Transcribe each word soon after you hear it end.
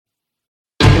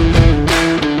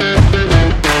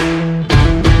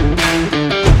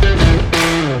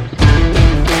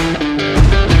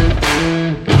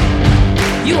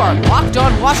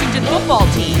Washington Football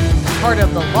Team, part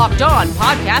of the Locked On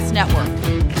Podcast Network.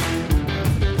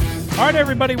 All right,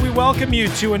 everybody, we welcome you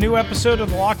to a new episode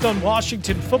of the Locked On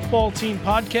Washington Football Team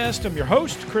podcast. I'm your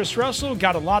host, Chris Russell.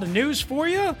 Got a lot of news for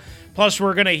you. Plus,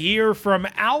 we're going to hear from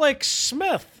Alex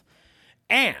Smith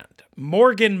and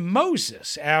Morgan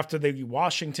Moses after the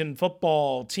Washington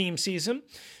Football Team season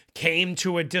came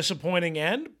to a disappointing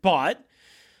end, but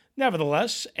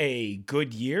nevertheless, a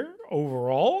good year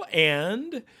overall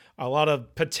and a lot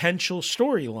of potential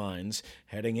storylines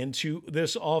heading into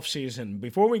this offseason.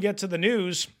 Before we get to the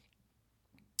news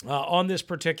on this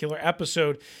particular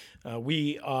episode,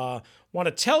 we want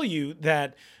to tell you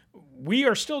that we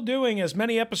are still doing as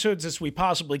many episodes as we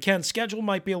possibly can. Schedule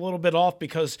might be a little bit off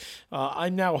because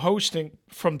I'm now hosting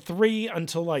from 3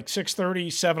 until like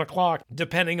 6:30, 7 o'clock,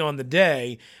 depending on the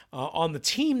day, on the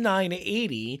Team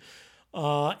 980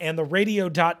 and the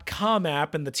radio.com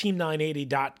app and the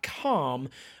team980.com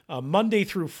Monday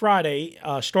through Friday,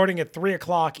 starting at 3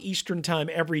 o'clock Eastern time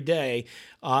every day.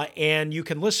 And you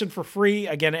can listen for free,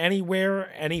 again,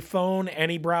 anywhere, any phone,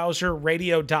 any browser,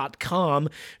 radio.com.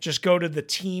 Just go to the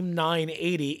Team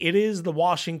 980. It is the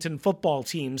Washington Football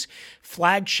Team's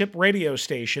flagship radio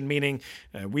station, meaning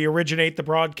we originate the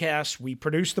broadcast, we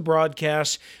produce the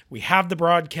broadcast, we have the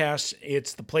broadcast.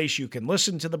 It's the place you can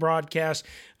listen to the broadcast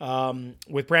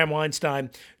with Bram Weinstein,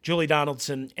 Julie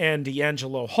Donaldson, and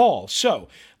D'Angelo Hall. So,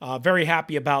 very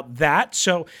happy about that.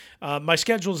 So my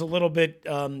schedule is a little bit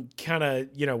kind of,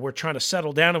 we're trying to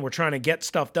settle down and we're trying to get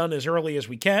stuff done as early as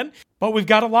we can. But we've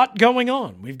got a lot going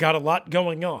on.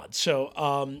 So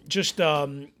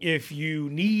if you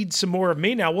need some more of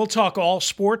me, now we'll talk all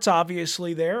sports,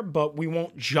 obviously, there, but we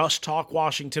won't just talk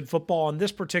Washington football. On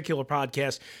this particular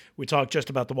podcast, we talk just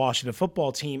about the Washington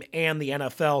Football Team and the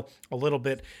NFL a little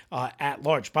bit at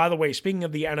large. By the way, speaking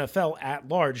of the NFL at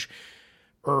large,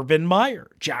 Urban Meyer,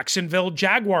 Jacksonville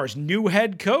Jaguars' new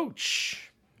head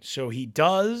coach. So he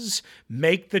does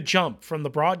make the jump from the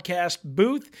broadcast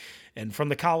booth and from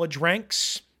the college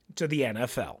ranks to the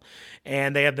NFL.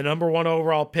 And they have the number 1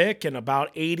 overall pick and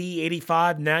about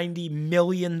 $80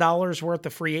 million worth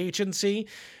of free agency.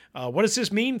 What does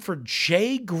this mean for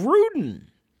Jay Gruden?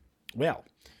 Well,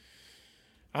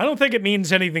 I don't think it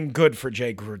means anything good for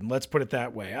Jay Gruden. Let's put it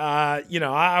that way.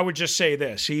 I would just say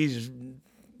this. He's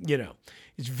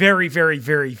very, very,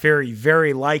 very, very,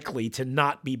 very likely to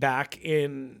not be back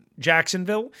in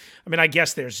Jacksonville. I mean, I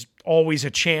guess there's always a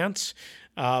chance,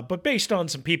 but based on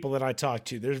some people that I talked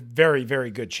to, there's very, very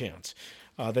good chance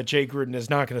that Jay Gruden is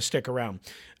not going to stick around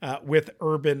with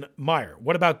Urban Meyer.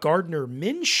 What about Gardner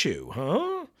Minshew,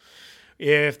 huh?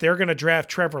 If they're going to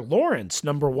draft Trevor Lawrence,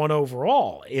 number 1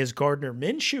 overall, is Gardner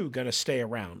Minshew going to stay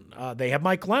around? They have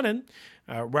Mike Lennon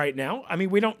right now. I mean,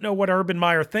 we don't know what Urban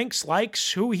Meyer thinks,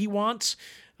 likes, who he wants,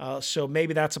 so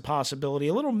maybe that's a possibility.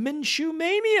 A little Minshew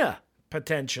mania,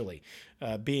 potentially,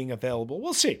 being available.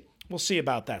 We'll see. We'll see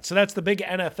about that. So that's the big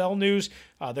NFL news.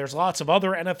 There's lots of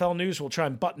other NFL news. We'll try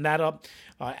and button that up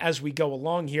as we go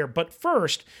along here. But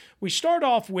first, we start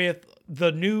off with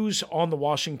the news on the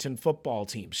Washington Football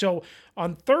Team. So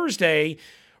on Thursday,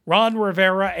 Ron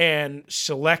Rivera and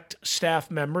select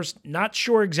staff members, not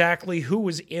sure exactly who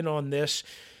was in on this,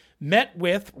 met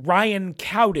with Ryan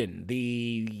Cowden,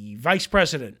 the vice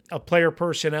president of player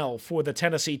personnel for the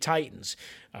Tennessee Titans.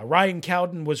 Ryan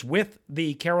Cowden was with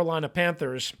the Carolina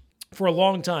Panthers for a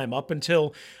long time, up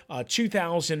until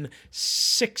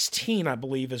 2016, I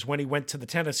believe, is when he went to the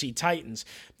Tennessee Titans.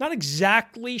 Not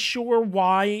exactly sure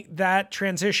why that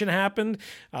transition happened.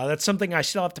 That's something I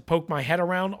still have to poke my head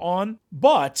around on.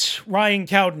 But Ryan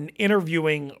Cowden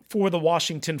interviewing for the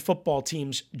Washington Football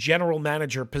Team's general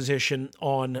manager position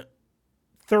on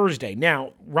Thursday.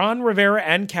 Now, Ron Rivera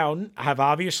and Cowden have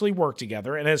obviously worked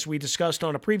together, and as we discussed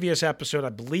on a previous episode, I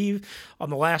believe on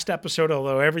the last episode,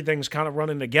 although everything's kind of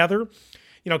running together,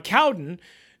 Cowden,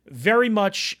 very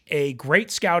much a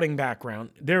great scouting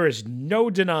background. There is no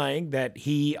denying that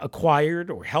he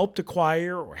acquired or helped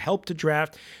to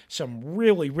draft some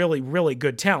really, really, really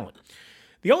good talent.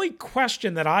 The only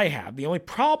question that I have, the only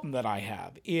problem that I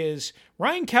have is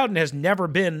Ryan Cowden has never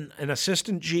been an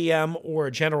assistant GM or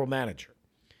a general manager.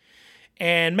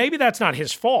 And maybe that's not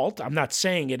his fault. I'm not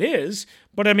saying it is,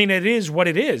 but I mean, it is what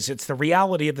it is. It's the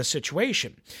reality of the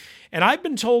situation. And I've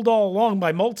been told all along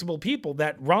by multiple people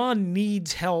that Ron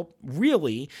needs help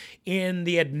really in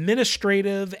the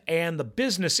administrative and the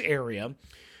business area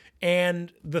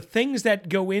and the things that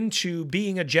go into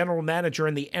being a general manager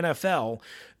in the NFL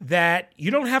that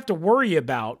you don't have to worry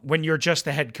about when you're just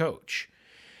the head coach.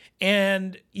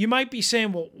 And you might be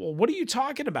saying, well, what are you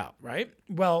talking about, right?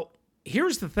 Well,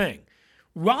 here's the thing.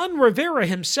 Ron Rivera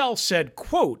himself said,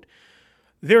 quote,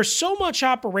 There's so much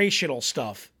operational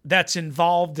stuff that's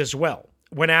involved as well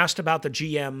when asked about the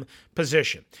GM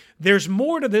position. There's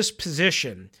more to this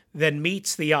position than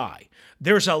meets the eye.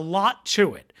 There's a lot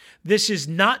to it. This is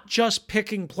not just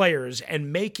picking players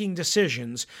and making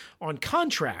decisions on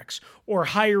contracts or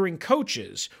hiring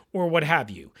coaches or what have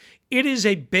you. It is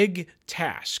a big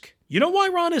task. You know why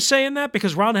Ron is saying that?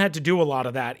 Because Ron had to do a lot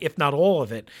of that, if not all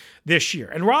of it, this year.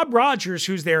 And Rob Rogers,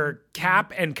 who's their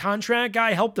cap and contract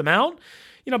guy, helped him out.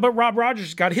 But Rob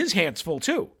Rogers got his hands full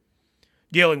too,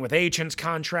 dealing with agents,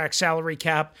 contracts, salary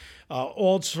cap,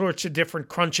 all sorts of different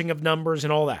crunching of numbers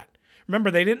and all that.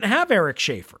 Remember, they didn't have Eric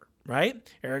Schaefer, right?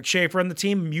 Eric Schaefer and the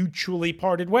team mutually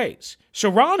parted ways. So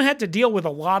Ron had to deal with a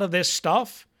lot of this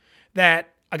stuff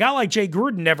that a guy like Jay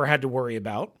Gruden never had to worry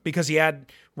about because he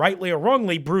had, rightly or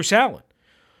wrongly, Bruce Allen.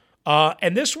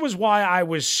 And this was why I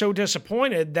was so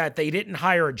disappointed that they didn't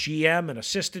hire a GM, an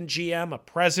assistant GM, a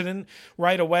president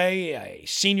right away, a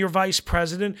senior vice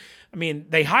president. I mean,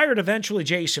 they hired eventually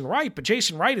Jason Wright, but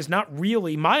Jason Wright is not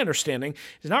really, my understanding,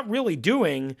 is not really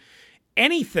doing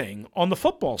anything on the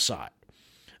football side.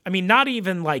 I mean, not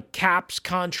even like caps,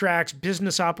 contracts,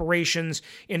 business operations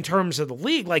in terms of the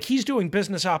league. Like, he's doing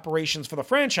business operations for the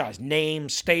franchise, name,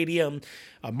 stadium,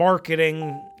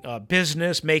 marketing,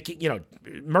 business, making,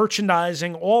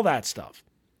 merchandising, all that stuff.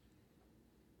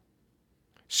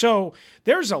 So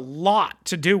there's a lot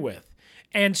to do with.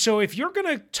 And so if you're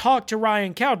going to talk to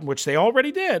Ryan Cowden, which they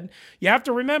already did, you have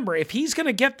to remember, if he's going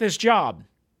to get this job,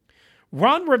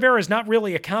 Ron Rivera is not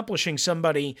really accomplishing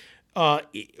somebody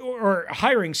or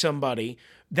hiring somebody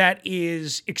that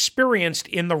is experienced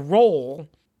in the role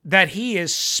that he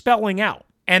is spelling out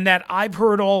and that I've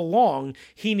heard all along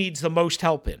he needs the most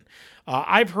help in.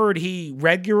 I've heard he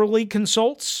regularly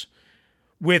consults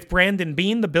with Brandon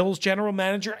Beane, the Bills general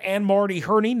manager, and Marty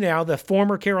Hurney, now the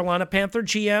former Carolina Panther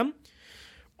GM,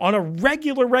 on a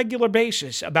regular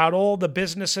basis about all the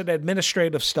business and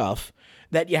administrative stuff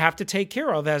that you have to take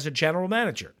care of as a general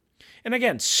manager. And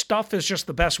again, stuff is just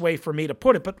the best way for me to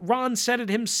put it, but Ron said it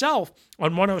himself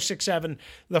on 106.7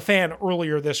 The Fan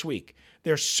earlier this week.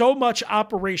 There's so much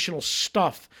operational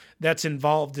stuff that's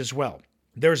involved as well.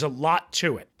 There's a lot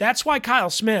to it. That's why Kyle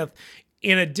Smith,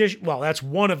 in addition, that's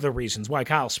one of the reasons why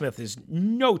Kyle Smith is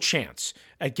no chance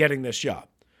at getting this job.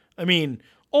 I mean,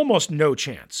 almost no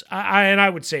chance. I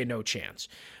would say no chance.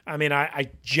 I mean,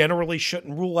 I generally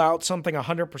shouldn't rule out something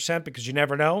 100% because you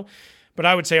never know, but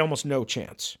I would say almost no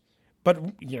chance. But,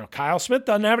 Kyle Smith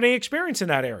doesn't have any experience in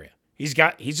that area. He's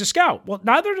a scout. Well,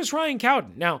 neither does Ryan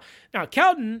Cowden. Now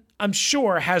Cowden, I'm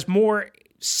sure, has more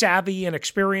savvy and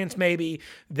experience maybe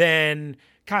than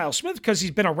Kyle Smith because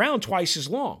he's been around twice as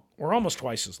long, or almost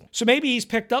twice as long. So maybe he's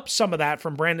picked up some of that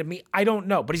from Brandon Beane. I don't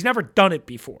know, but he's never done it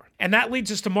before. And that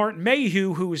leads us to Martin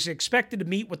Mayhew, who is expected to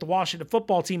meet with the Washington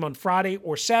football team on Friday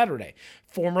or Saturday.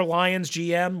 Former Lions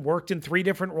GM, worked in 3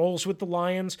 different roles with the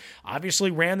Lions,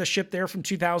 obviously ran the ship there from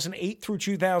 2008 through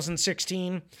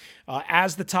 2016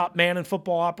 as the top man in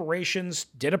football operations,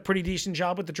 did a pretty decent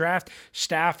job with the draft.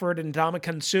 Stafford and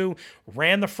Ndamukong Suh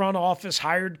ran the front office,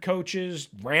 hired coaches,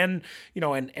 ran,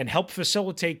 and helped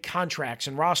facilitate contracts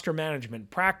and roster management,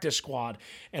 practice squad,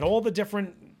 and all the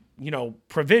different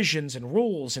provisions and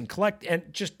rules and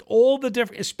just all the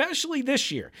different, especially this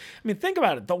year. I mean, think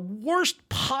about it. The worst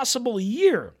possible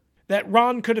year that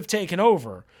Ron could have taken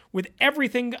over with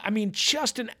everything. I mean,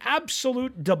 just an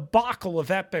absolute debacle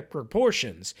of epic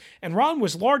proportions. And Ron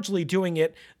was largely doing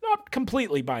it, not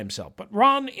completely by himself, but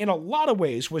Ron, in a lot of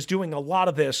ways, was doing a lot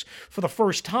of this for the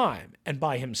first time and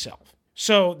by himself.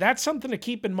 So that's something to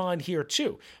keep in mind here,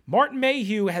 too. Martin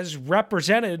Mayhew has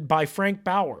represented by Frank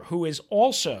Bauer, who is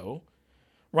also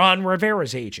Ron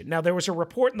Rivera's agent. Now, there was a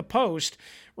report in the Post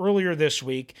earlier this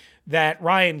week that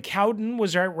Ryan Cowden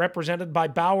was represented by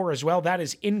Bauer as well. That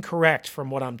is incorrect from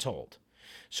what I'm told.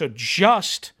 So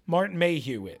just Martin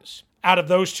Mayhew is out of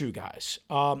those 2 guys.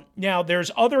 Now,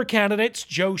 there's other candidates.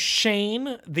 Joe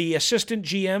Schoen, the assistant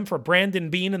GM for Brandon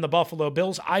Beane and the Buffalo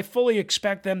Bills. I fully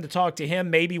expect them to talk to him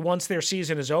maybe once their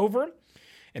season is over.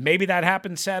 And maybe that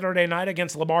happens Saturday night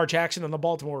against Lamar Jackson and the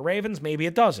Baltimore Ravens. Maybe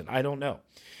it doesn't. I don't know.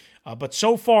 But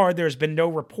so far, there's been no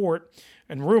report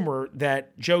and rumor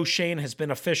that Joe Schoen has been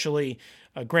officially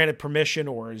granted permission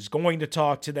or is going to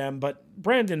talk to them. But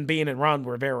Brandon Beane and Ron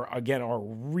Rivera, again, are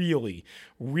really,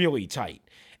 really tight.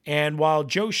 And while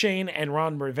Joe Schoen and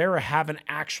Ron Rivera haven't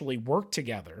actually worked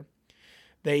together,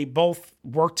 they both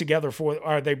work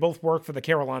for the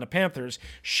Carolina Panthers.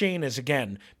 Schoen is,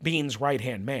 again, Beane's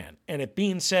right-hand man. And if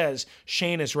Beane says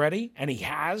Schoen is ready, and he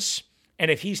has,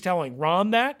 and if he's telling Ron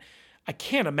that, I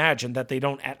can't imagine that they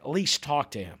don't at least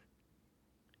talk to him.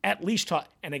 At least talk.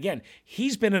 And again,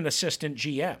 he's been an assistant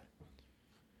GM.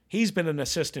 He's been an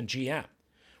assistant GM,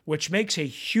 which makes a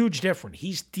huge difference.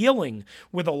 He's dealing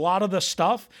with a lot of the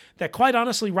stuff that, quite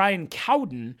honestly, Ryan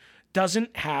Cowden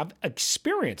doesn't have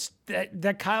experience,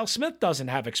 that Kyle Smith doesn't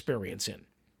have experience in.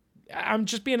 I'm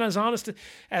just being as honest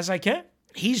as I can.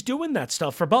 He's doing that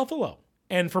stuff for Buffalo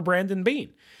and for Brandon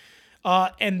Beane.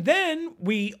 And then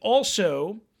we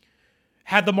also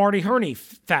had the Marty Hurney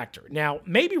factor. Now,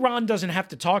 maybe Ron doesn't have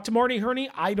to talk to Marty Hurney.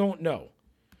 I don't know.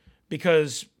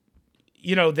 Because,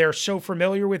 they're so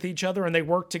familiar with each other and they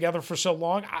work together for so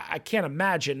long. I can't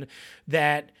imagine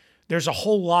that there's a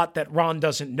whole lot that Ron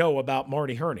doesn't know about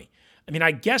Marty Hurney. I mean,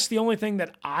 I guess the only thing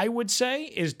that I would say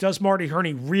is, does Marty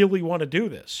Hurney really want to do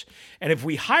this? And if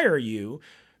we hire you,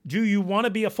 do you want to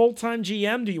be a full-time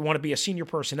GM? Do you want to be a senior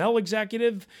personnel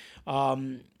executive?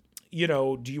 Do you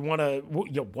want to,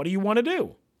 what do you want to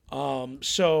do?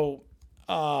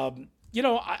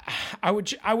 I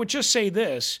would just say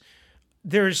this.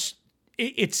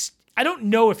 I don't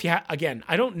know if you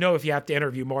have to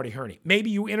interview Marty Hurney. Maybe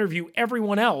you interview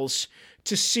everyone else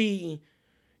to see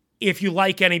if you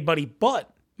like anybody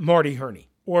but Marty Hurney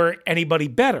or anybody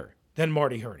better than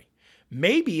Marty Hurney.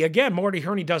 Maybe, again, Marty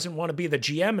Hurney doesn't want to be the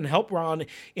GM and help Ron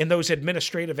in those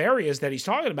administrative areas that he's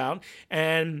talking about.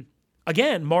 And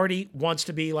again, Marty wants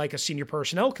to be like a senior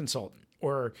personnel consultant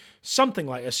or something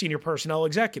like a senior personnel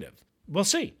executive. We'll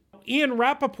see. Ian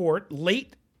Rappaport,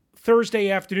 late Thursday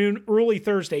afternoon, early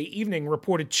Thursday evening,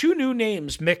 reported 2 new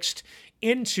names mixed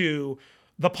into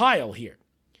the pile here.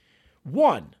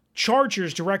 One,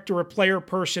 Chargers Director of Player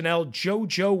Personnel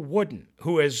JoJo Wooden,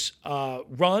 who has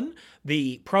run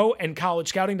the pro and college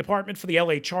scouting department for the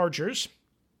LA Chargers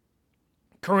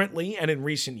currently and in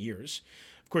recent years.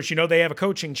 Of course, they have a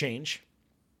coaching change.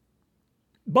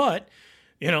 But,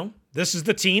 this is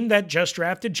the team that just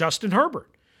drafted Justin Herbert,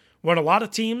 when a lot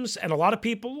of teams and a lot of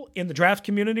people in the draft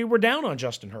community were down on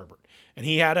Justin Herbert. And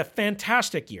he had a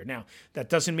fantastic year. Now, that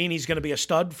doesn't mean he's going to be a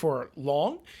stud for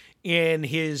long in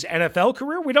his NFL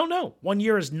career. We don't know. 1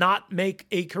 year does not make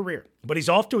a career. But he's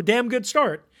off to a damn good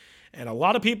start. And a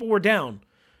lot of people were down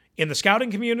in the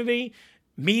scouting community,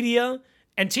 media,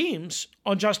 and teams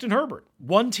on Justin Herbert.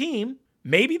 One team,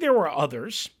 maybe there were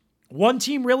others, one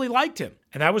team really liked him,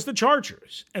 and that was the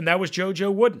Chargers, and that was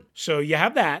JoJo Wooden. So you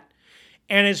have that.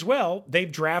 And as well,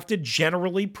 they've drafted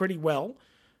generally pretty well.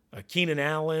 Keenan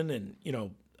Allen and,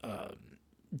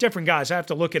 different guys. I have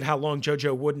to look at how long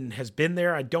JoJo Wooden has been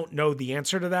there. I don't know the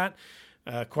answer to that,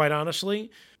 quite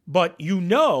honestly. But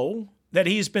that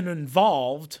he's been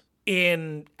involved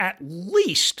in at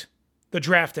least the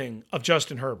drafting of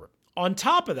Justin Herbert. On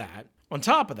top of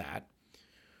that,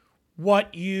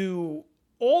 what you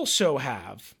also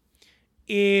have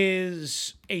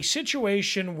is a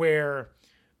situation where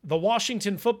the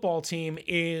Washington football team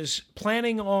is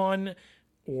planning on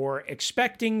or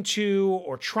expecting to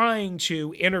or trying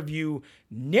to interview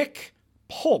Nick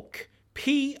Polk,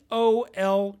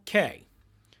 P-O-L-K.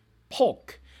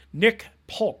 Polk, Nick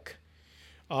Polk.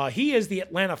 He is the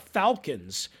Atlanta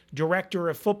Falcons Director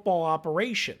of Football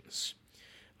Operations.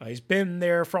 He's been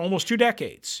there for almost 2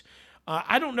 decades.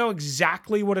 I don't know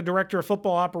exactly what a Director of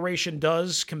Football Operation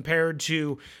does compared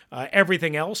to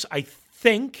everything else. I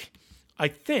think,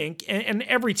 and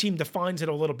every team defines it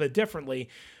a little bit differently,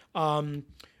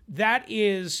 that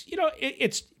is,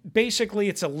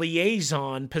 it's a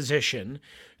liaison position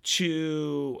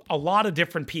to a lot of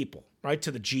different people, right?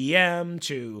 To the GM,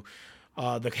 to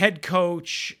the head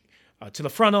coach, to the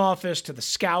front office, to the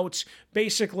scouts,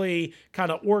 basically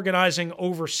kind of organizing,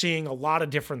 overseeing a lot of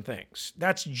different things.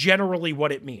 That's generally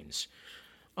what it means.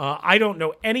 I don't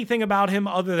know anything about him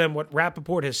other than what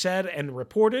Rappaport has said and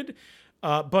reported.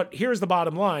 But here's the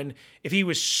bottom line. If he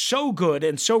was so good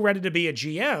and so ready to be a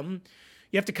GM,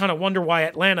 you have to kind of wonder why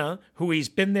Atlanta, who he's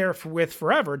been there with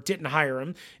forever, didn't hire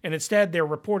him. And instead, they're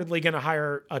reportedly going to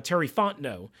hire Terry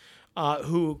Fontenot,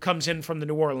 who comes in from the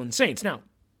New Orleans Saints. Now,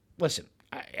 listen,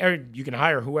 you can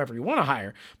hire whoever you want to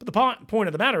hire. But the point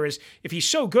of the matter is, if he's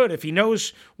so good, if he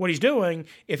knows what he's doing,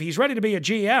 if he's ready to be a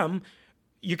GM,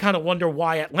 you kind of wonder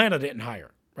why Atlanta didn't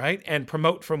hire, right? And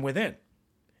promote from within.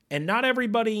 And not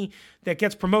everybody that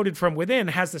gets promoted from within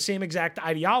has the same exact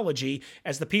ideology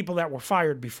as the people that were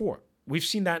fired before. We've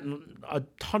seen that in a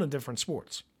ton of different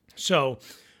sports. So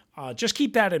just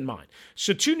keep that in mind.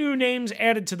 So 2 new names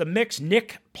added to the mix,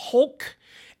 Nick Polk,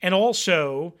 and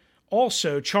also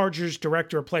Chargers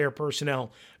Director of Player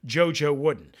Personnel, JoJo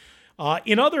Wooden.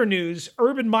 In other news,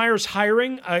 Urban Meyer's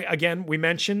hiring, again, we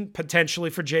mentioned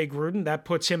potentially for Jay Gruden. That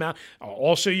puts him out.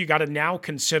 Also, you got to now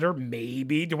consider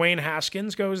maybe Dwayne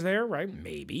Haskins goes there, right?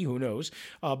 Maybe, who knows?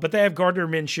 But they have Gardner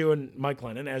Minshew and Mike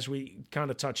Lennon, as we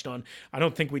kind of touched on. I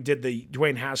don't think we did the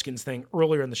Dwayne Haskins thing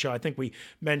earlier in the show. I think we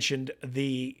mentioned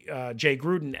the Jay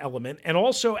Gruden element. And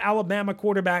also Alabama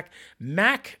quarterback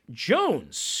Mac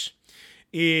Jones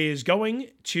is going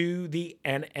to the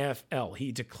NFL.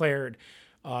 He declared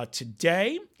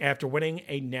today, after winning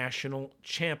a national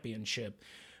championship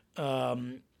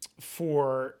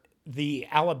for the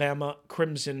Alabama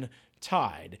Crimson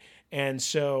Tide. And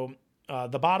so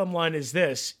the bottom line is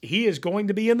this: he is going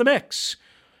to be in the mix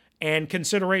and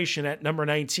consideration at number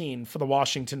 19 for the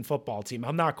Washington football team.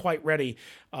 I'm not quite ready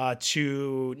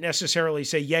to necessarily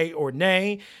say yay or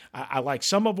nay. I like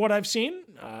some of what I've seen,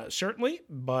 certainly,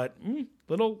 but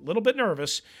little bit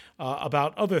nervous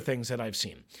about other things that I've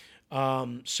seen.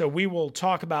 So we will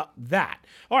talk about that.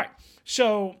 All right,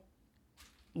 so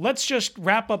let's just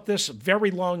wrap up this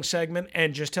very long segment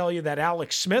and just tell you that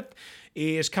Alex Smith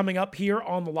is coming up here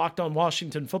on the Locked On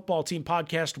Washington Football Team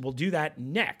podcast. We'll do that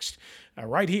next,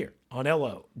 right here on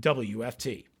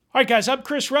LOWFT. All right, guys, I'm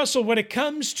Chris Russell. When it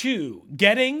comes to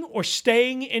getting or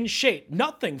staying in shape,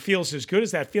 nothing feels as good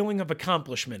as that feeling of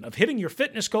accomplishment, of hitting your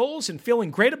fitness goals and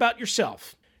feeling great about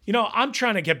yourself. You know, I'm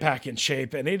trying to get back in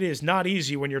shape, and it is not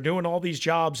easy when you're doing all these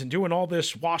jobs and doing all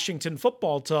this Washington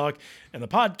football talk and the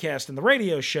podcast and the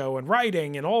radio show and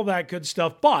writing and all that good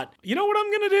stuff. But you know what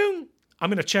I'm going to do? I'm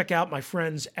going to check out my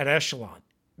friends at Echelon,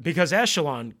 because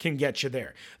Echelon can get you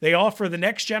there. They offer the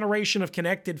next generation of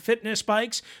connected fitness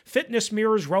bikes, fitness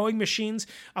mirrors, rowing machines.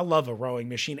 I love a rowing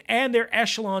machine. And their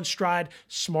Echelon Stride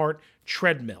Smart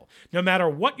treadmill. No matter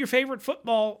what your favorite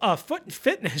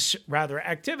fitness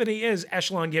activity is,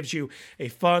 Echelon gives you a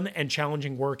fun and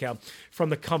challenging workout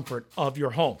from the comfort of your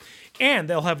home. And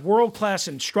they'll have world-class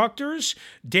instructors,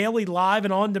 daily live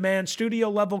and on-demand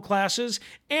studio-level classes.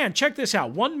 And check this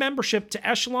out. One membership to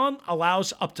Echelon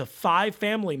allows up to 5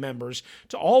 family members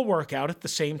to all work out at the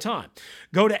same time.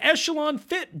 Go to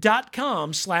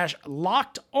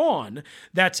echelonfit.com/locked-on.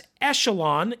 That's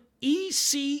Echelon,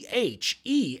 ECHELON,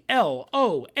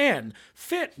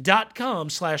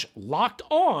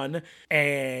 fit.com/locked-on,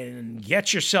 and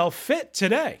get yourself fit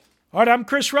today. All right, I'm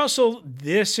Chris Russell.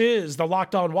 This is the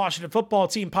Locked On Washington Football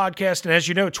Team podcast. And as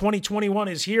you know, 2021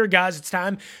 is here, guys. It's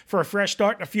time for a fresh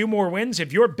start and a few more wins.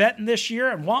 If you're betting this year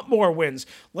and want more wins,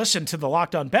 listen to the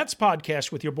Locked On Bets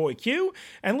podcast with your boy Q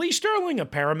and Lee Sterling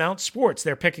of Paramount Sports.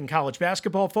 They're picking college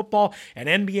basketball, football, and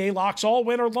NBA locks all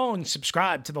winter long.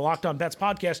 Subscribe to the Locked On Bets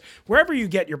podcast wherever you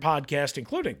get your podcast,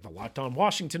 including the Locked On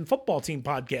Washington Football Team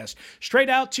podcast. Straight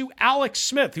out to Alex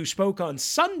Smith, who spoke on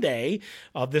Sunday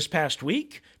of this past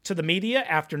week to the media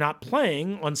after not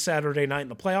playing on Saturday night in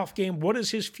the playoff game. What does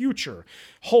his future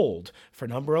hold for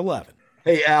number 11?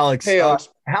 Hey, Alex.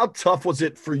 How tough was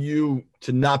it for you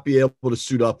to not be able to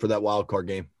suit up for that wild card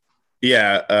game?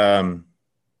 Yeah,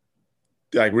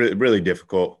 really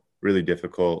difficult.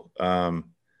 You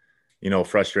know,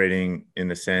 frustrating in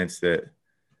the sense that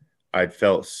I'd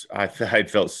felt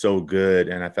so good,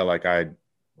 and I felt like I'd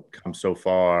come so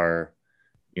far,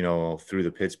 you know, through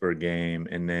the Pittsburgh game,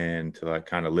 and then to like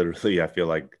kind of literally, I feel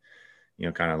like, you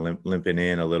know, kind of limping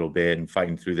in a little bit and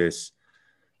fighting through this,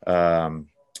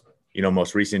 you know,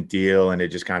 most recent deal, and it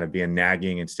just kind of being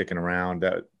nagging and sticking around.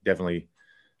 That definitely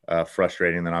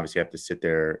frustrating. Then obviously you have to sit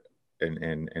there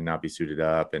and not be suited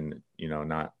up, and, you know,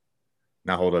 not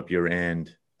hold up your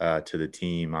end to the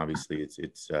team. Obviously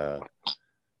it's not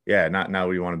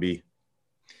where you want to be.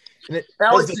 And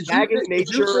Alex, the nagging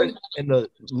nature and the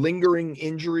lingering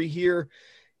injury here,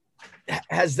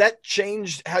 has that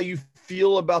changed how you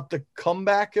feel about the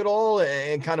comeback at all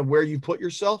and kind of where you put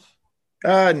yourself?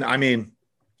 No. It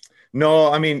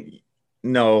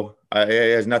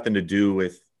has nothing to do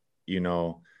with, you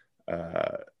know,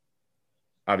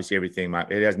 obviously everything.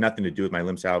 It has nothing to do with my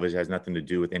limb salvage. It has nothing to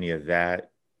do with any of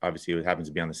that. Obviously, it happens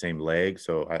to be on the same leg.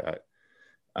 So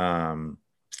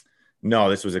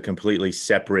no, this was a completely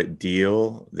separate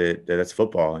deal. That's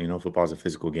football. You know, football is a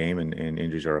physical game, and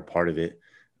injuries are a part of it.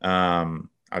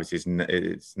 Obviously,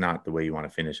 it's not the way you want to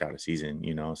finish out a season,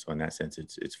 you know. So in that sense,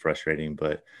 it's frustrating.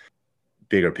 But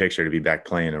bigger picture, to be back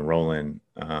playing and rolling,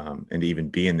 and to even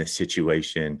be in this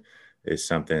situation is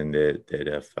something that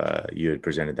if you had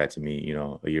presented that to me, you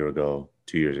know, a year ago,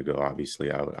 2 years ago, obviously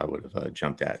I would have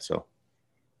jumped at. So.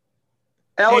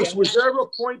 Alex, was there a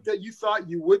point that you thought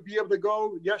you would be able to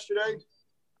go yesterday?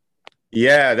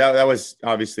 Yeah, that was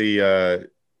obviously, you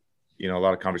know, a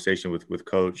lot of conversation with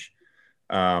Coach,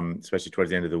 especially towards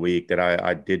the end of the week, that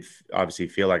I did obviously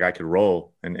feel like I could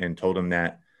roll, and told him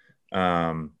that,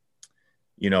 What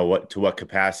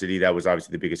capacity, that was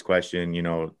obviously the biggest question.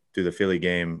 Through the Philly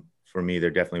game, for me, there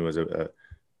definitely was a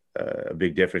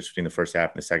big difference between the first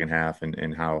half and the second half,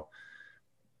 and how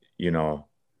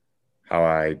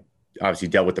I obviously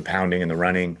dealt with the pounding and the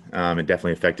running. It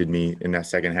definitely affected me in that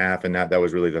second half. And that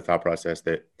was really the thought process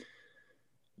that,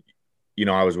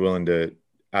 I was willing to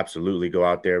absolutely go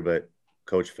out there, but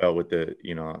coach felt with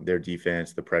their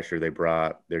defense, the pressure they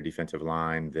brought, their defensive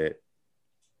line, that,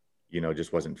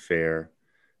 just wasn't fair.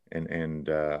 And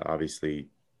obviously,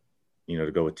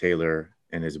 to go with Taylor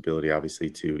and his ability, obviously,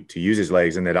 to use his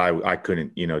legs, and that I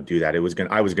couldn't, do that.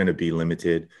 I was going to be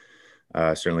limited.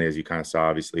 Certainly, as you kind of saw,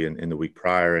 obviously, in the week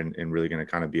prior, and really going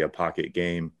to kind of be a pocket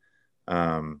game.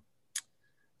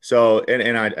 So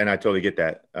I totally get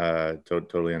that.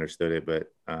 Totally understood it.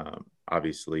 But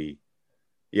obviously,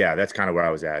 yeah, that's kind of where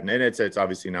I was at. And it's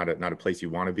obviously not a place you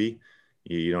want to be.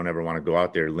 You don't ever want to go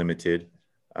out there limited.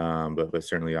 But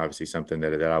certainly, obviously, something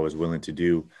that I was willing to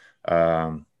do,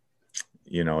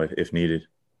 if needed.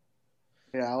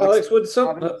 Yeah, Alex, would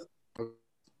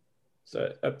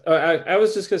I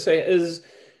was just going to say,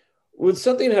 would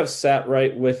something have sat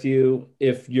right with you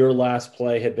if your last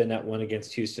play had been that one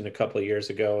against Houston a couple of years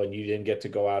ago and you didn't get to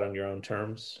go out on your own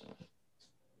terms?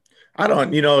 I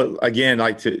don't, again,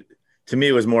 like to me,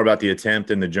 it was more about the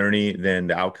attempt and the journey than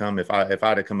the outcome. If I'd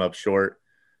have come up short,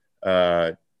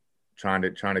 trying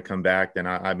to come back, then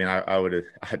I would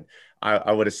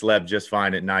have slept just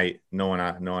fine at night, knowing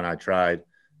I tried.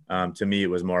 To me, it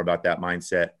was more about that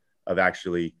mindset of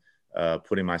actually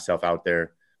putting myself out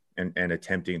there and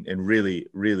attempting, and really,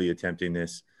 really attempting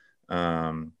this.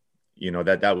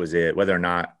 That was it. Whether or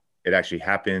not it actually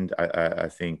happened, I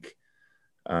think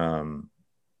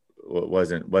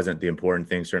wasn't the important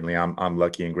thing. Certainly, I'm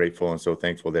lucky and grateful, and so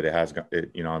thankful that it has,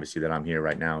 obviously, that I'm here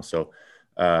right now. So,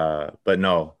 but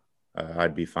no,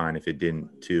 I'd be fine if it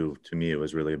didn't. To me, it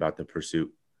was really about the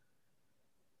pursuit.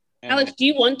 Alex, do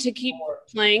you want to keep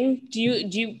playing? Do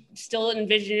you still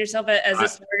envision yourself as a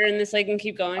starter in this league and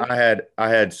keep going? I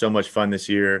had so much fun this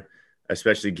year,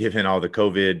 especially given all the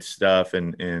COVID stuff,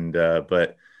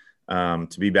 but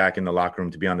to be back in the locker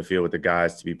room, to be on the field with the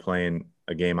guys, to be playing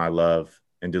a game I love,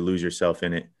 and to lose yourself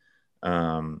in it,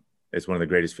 it's one of the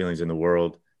greatest feelings in the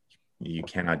world. You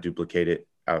cannot duplicate it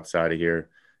outside of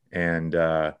here. And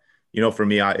for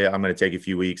me, I'm going to take a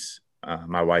few weeks.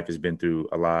 My wife has been through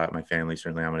a lot. My family,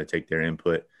 certainly, I'm going to take their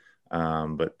input.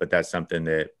 But that's something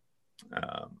that,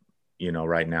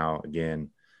 right now, again,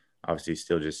 obviously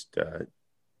still just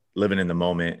living in the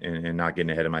moment and not getting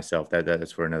ahead of myself.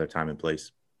 That's for another time and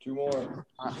place. Two more.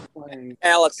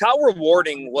 Alex, how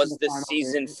rewarding was this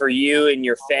season for you and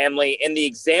your family, and the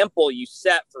example you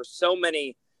set for so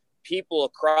many people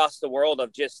across the world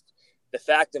of just the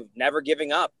fact of never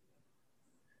giving up?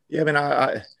 Yeah,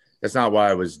 I that's not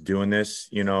why I was doing this,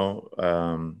 It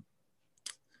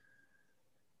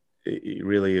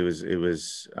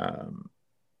was,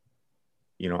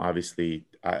 obviously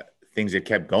things that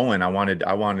kept going. I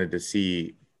wanted to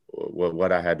see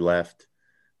what I had left.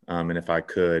 And if I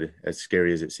could, as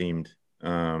scary as it seemed,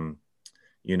 and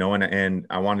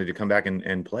I wanted to come back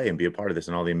and play and be a part of this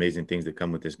and all the amazing things that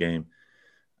come with this game.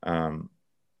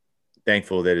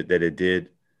 Thankful that it did,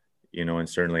 and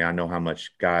certainly I know how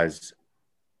much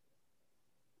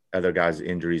other guys'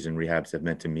 injuries and rehabs have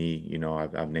meant to me.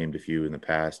 I've named a few in the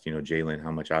past, Jalen,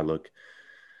 how much I looked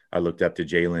up to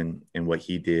Jalen and what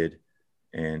he did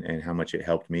and how much it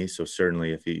helped me. So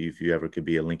certainly if you ever could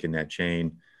be a link in that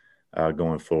chain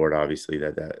going forward, obviously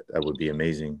that would be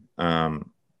amazing. But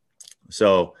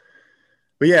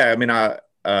yeah,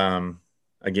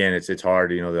 again, it's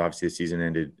hard, obviously the season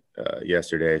ended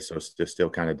yesterday. So still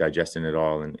kind of digesting it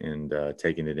all and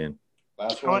taking it in.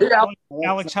 Alex,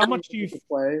 how much do you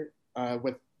play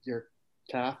with your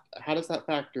calf? How does that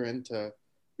factor into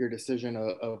your decision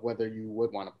of whether you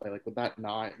would want to play? Like, would that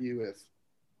gnaw at you if,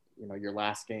 your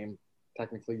last game,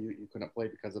 technically you couldn't play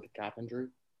because of the calf injury?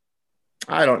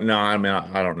 I don't know. I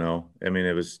don't know.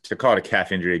 It was to call it a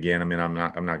calf injury again. I'm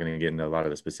not going to get into a lot of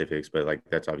the specifics, but like,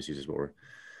 that's obviously just what we're,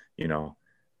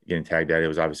 getting tagged at. It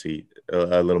was obviously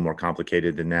a little more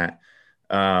complicated than that.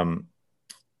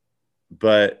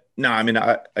 But no, I'm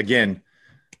gonna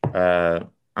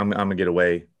get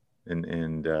away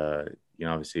and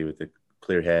obviously with a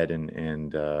clear head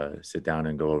and sit down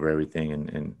and go over everything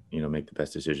and make the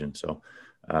best decision. So,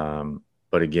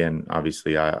 but again,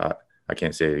 obviously I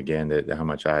can't say it again that how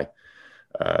much I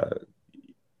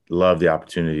love the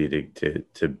opportunity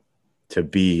to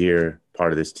be here,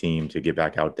 part of this team, to get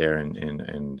back out there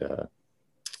and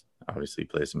obviously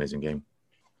play this amazing game.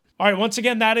 All right, once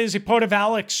again, that is a part of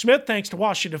Alex Smith. Thanks to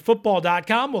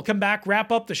WashingtonFootball.com. We'll come back,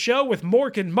 wrap up the show with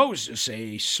Morgan Moses,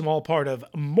 a small part of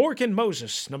Morgan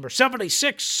Moses, number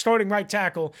 76, starting right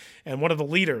tackle, and one of the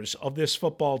leaders of this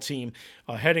football team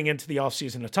heading into the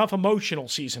offseason. A tough emotional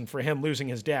season for him, losing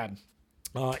his dad.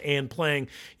 And playing,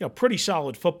 pretty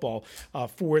solid football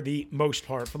for the most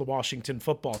part for the Washington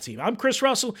football team. I'm Chris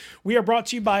Russell. We are brought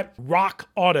to you by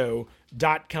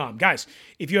RockAuto.com. Guys,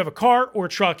 if you have a car or a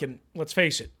truck, and let's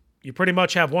face it, you pretty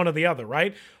much have one or the other,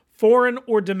 right? Foreign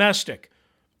or domestic,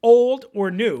 old or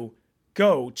new,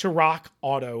 go to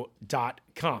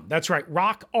RockAuto.com. That's right,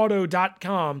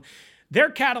 RockAuto.com. Their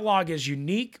catalog is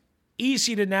unique,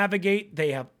 easy to navigate.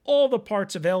 They have all the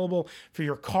parts available for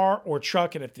your car or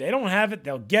truck, and if they don't have it,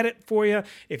 they'll get it for you.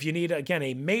 If you need, again,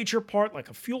 a major part like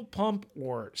a fuel pump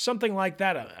or something like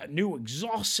that, a new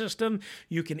exhaust system,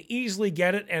 you can easily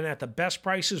get it and at the best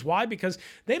prices. Why? Because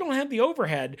they don't have the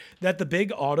overhead that the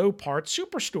big auto parts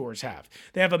superstores have.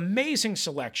 They have amazing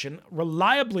selection,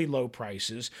 reliably low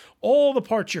prices, all the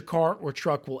parts your car or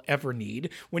truck will ever need.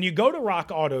 When you go to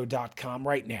rockauto.com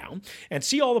right now and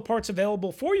see all the parts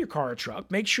available for your car or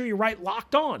truck, make sure you write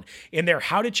Locked On in their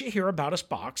How Did You Hear About Us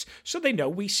box so they know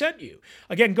we sent you.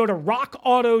 Again, go to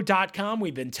rockauto.com.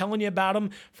 We've been telling you about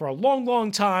them for a long,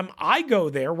 long time. I go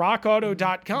there,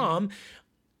 rockauto.com.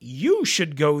 You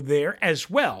should go there as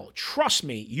well. Trust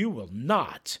me, you will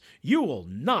not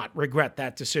regret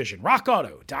that decision.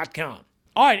 rockauto.com.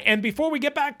 All right, and before we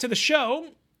get back to the show,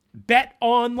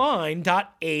 betonline.ag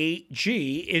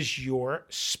is your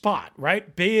spot,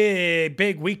 right?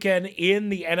 Big weekend in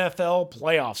the NFL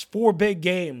playoffs. 4 big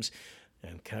games.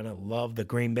 And kind of love the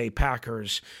Green Bay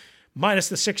Packers. Minus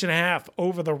the 6.5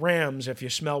 over the Rams, if you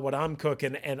smell what I'm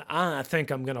cooking. And I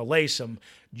think I'm going to lay some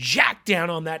jack down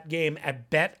on that game at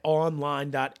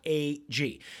betonline.ag.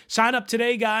 Sign up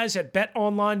today, guys, at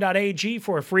betonline.ag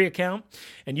for a free account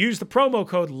and use the promo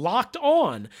code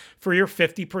LOCKEDON for your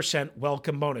 50%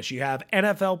 welcome bonus. You have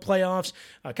NFL playoffs.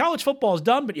 College football is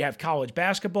done, but you have college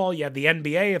basketball. You have the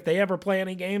NBA if they ever play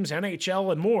any games,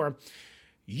 NHL, and more.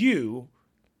 You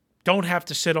don't have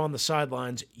to sit on the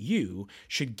sidelines. You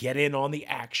should get in on the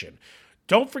action.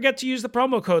 Don't forget to use the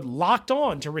promo code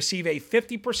LOCKEDON to receive a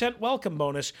 50% welcome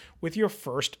bonus with your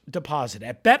first deposit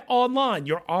at BetOnline,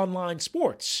 your online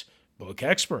sports book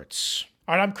experts.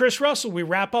 All right, I'm Chris Russell. We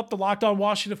wrap up the Locked On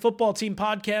Washington Football Team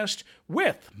podcast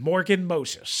with Morgan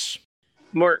Moses.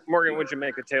 Morgan, what'd you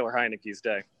make of Taylor Heineke's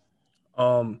day?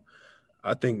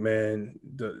 I think, man,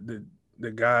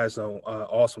 the guy's an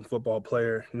awesome football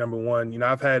player, number one.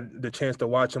 I've had the chance to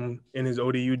watch him in his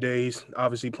ODU days,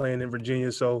 obviously playing in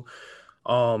Virginia. So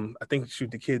I think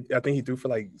he threw for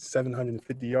like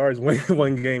 750 yards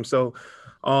one game. So,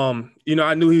 I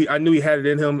knew he had it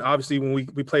in him. Obviously, when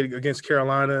we played against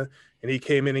Carolina and he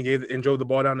came in and drove the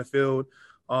ball down the field,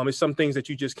 it's some things that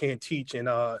you just can't teach. And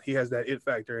he has that it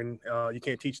factor, and you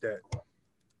can't teach that.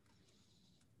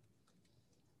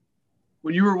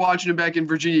 When you were watching him back in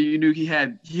Virginia, you knew he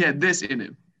had this in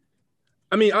him.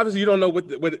 I mean, obviously, you don't know what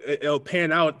it'll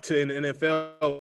pan out to in the NFL.